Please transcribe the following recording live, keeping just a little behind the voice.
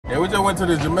Yeah, we just went to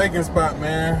the Jamaican spot,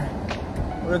 man.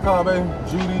 What they call it, baby?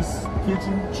 Judy's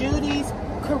Kitchen? Judy's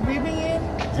Caribbean?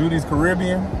 Judy's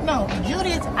Caribbean? No,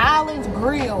 Judy's Islands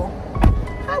Grill.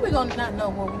 How are we gonna not know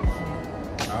what we doing?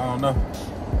 I don't know.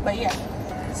 But yeah.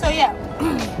 So yeah.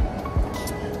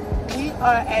 We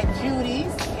are at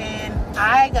Judy's and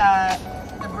I got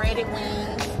the breaded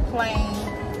wings, plain,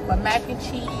 with mac and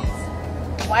cheese,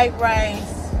 white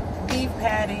rice, beef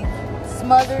patty,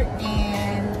 smothered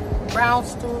in brown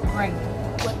stew gravy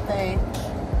with the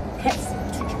Pepsi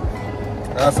to drink.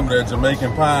 I got some of that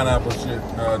Jamaican pineapple shit,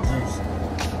 juice.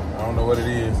 I don't know what it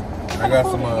is. I got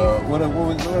some, what I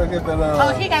get that,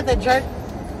 oh, he got the jerk.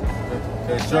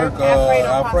 The jerk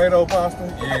Alfredo pasta?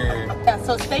 Yeah. Yeah,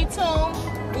 so stay tuned.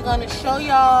 We're gonna show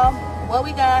y'all what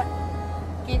we got,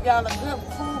 give y'all a good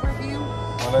food review.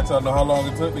 I'll let y'all know how long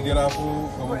it took to get our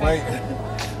food, so we're waiting.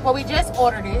 Well, we just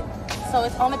ordered it, so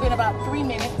it's only been about 3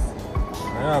 minutes.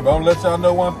 Yeah, but I'm gonna let y'all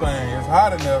know one thing. It's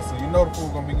hot in there, so you know the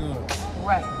food gonna be good.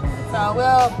 Right. So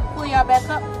we'll pull y'all back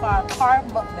up for our car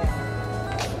mukbang.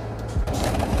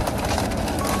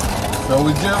 So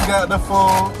we just got the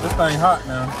food. This thing hot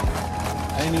now.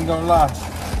 I ain't even gonna lie.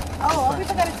 Oh, we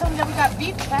forgot to tell them that we got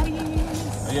beef patties.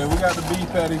 Yeah, we got the beef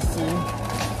patties too.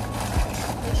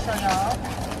 We'll show y'all.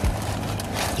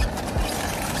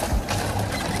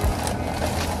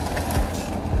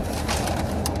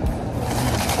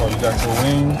 Oh, you got your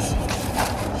wings.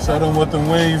 Show them what the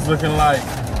wings looking like.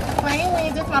 Plain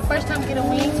wings. This is my first time getting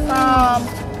wings from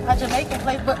a Jamaican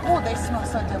place, but oh, they smell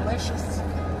so delicious.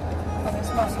 Oh, they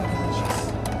smell so delicious.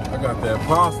 I got that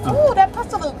pasta. Oh, that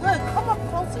pasta look good. Come up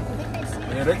closer because they can't see it.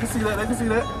 Yeah, they can see that. They can see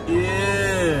that.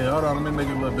 Yeah. Hold on, let me make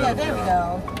it a little better. Yeah, there we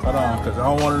go. Hold on, because I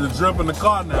don't want it to drip in the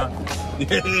car now.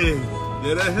 Yeah.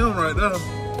 Yeah, that's him right there.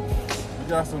 We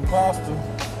got some pasta.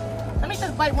 Let me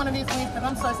just bite one of these wings because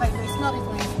I'm so excited to smell these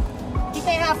wings. He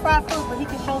can't have fried food, but he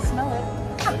can sure smell it.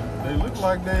 They look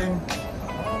like they, I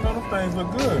don't know, them things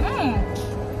look good.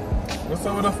 What's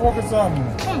up with the fork or something?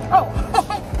 Oh.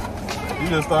 You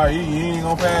just start eating, you ain't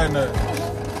gonna pass nothing.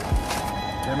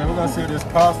 Yeah, man, we're gonna see what this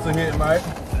pasta hit like.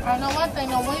 I know one thing,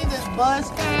 the wings is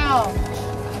buzzed down.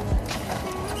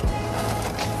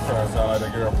 Try to sound like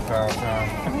that girl from Pound Town.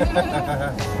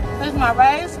 This is my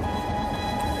rice,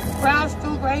 brown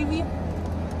stew gravy.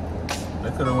 They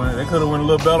could have went a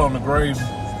little better on the gravy.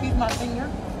 Excuse my finger.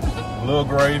 A little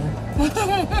gravy. We're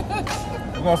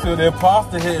gonna see what that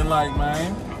pasta hitting like,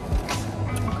 man.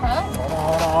 Okay.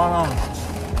 Hold on.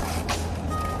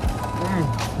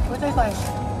 What tastes like?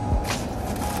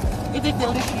 Is it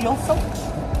delicioso?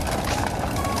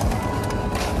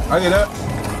 I get that.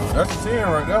 That's a 10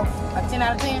 right there. A 10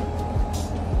 out of 10?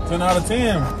 10 out of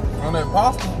 10 on that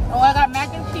pasta. Oh, I got mac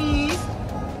and cheese.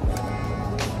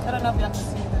 I don't know if y'all can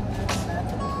see that.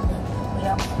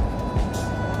 Yeah.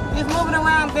 It's moving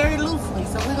around very loosely,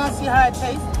 so we're gonna see how it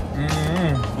tastes.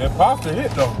 That pasta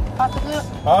hit though. Pasta good?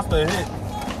 Pasta hit.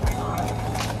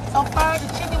 So far, the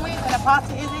chicken wings and the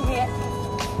pasta is a hit.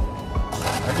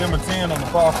 I give him a 10 on the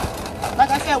pasta.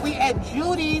 Like I said, we at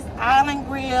Judy's Island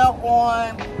Grill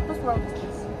on, what's road is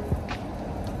this?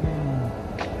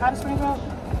 Powder Springs Road?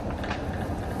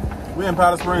 We in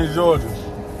Powder Springs, Georgia.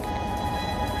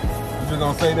 I'm just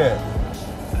gonna say that.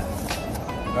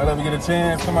 I'll ever get a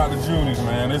chance, come out to Judy's,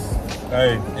 man.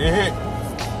 Hey, it hit.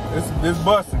 This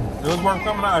busting. It was worth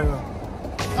coming out here.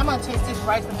 I'm gonna taste this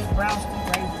rice with this brown stew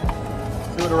gravy.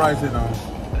 See what the rice hit on.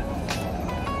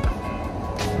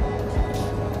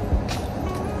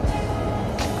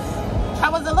 I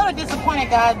was a little disappointed,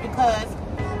 guys, because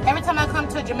every time I come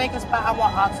to a Jamaican spot, I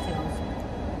want oxtails.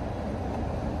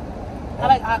 I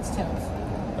like oxtails.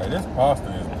 Hey, this pasta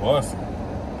is busting.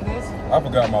 It is? I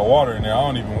forgot my water in there. I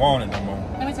don't even want it no more.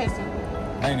 Let me taste it.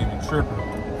 I ain't even tripping.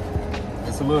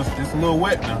 It's a little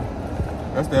wet now.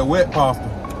 That's that wet pasta.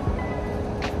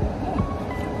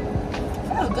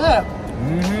 That's good.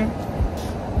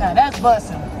 Now that's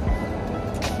busting.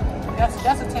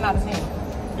 That's a 10 out of 10.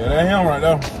 Yeah, that's him right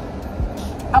there.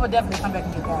 I would definitely come back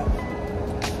and get that.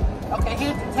 Okay,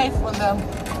 here's the taste for the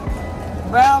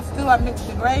brown stew. I mixed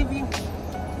the gravy.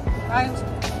 Right? Taste it.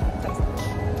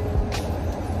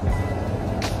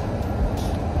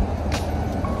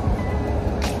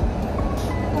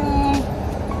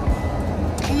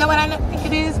 You know what I think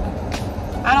it is?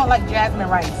 I don't like jasmine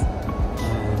rice.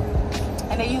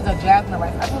 And they use a jasmine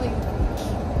rice.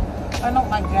 I don't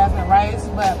like jasmine rice,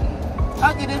 but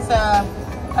I'll give this a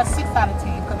 6 out of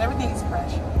 10 because everything is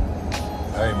fresh.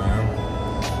 Hey, man.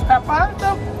 That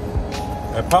pasta?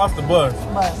 That pasta bust.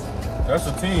 Bust. That's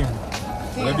a 10.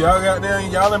 But if y'all got there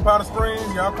and y'all in Powder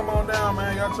Springs, y'all come on down,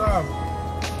 man. Y'all try.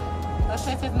 Let's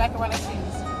taste this macaroni and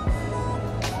cheese.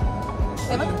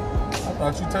 Say, look.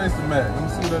 Thought you tasted Mac. Let me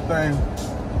see that thing.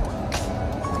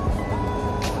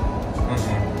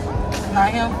 Not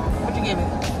him. What you give it?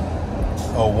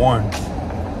 Oh, 1.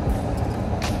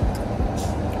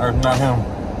 That's not him.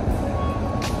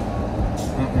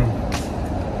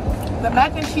 The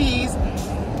mac and cheese.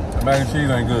 The mac and cheese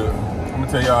ain't good. I'm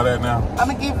gonna tell y'all that now. I'm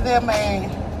gonna give them a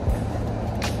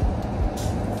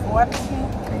 4 out of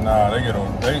 10. Nah,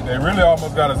 they really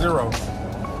almost got a 0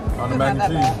 on the mac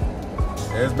and cheese.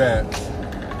 Yeah, it's bad.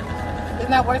 It's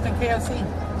not worse than KFC.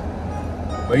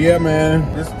 But yeah,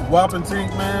 man, this Whopping Tink,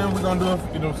 man. We're gonna do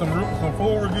some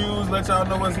food reviews. Let y'all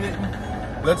know what's hitting.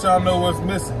 Let y'all know what's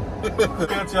missing.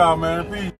 Catch y'all, man. Peace.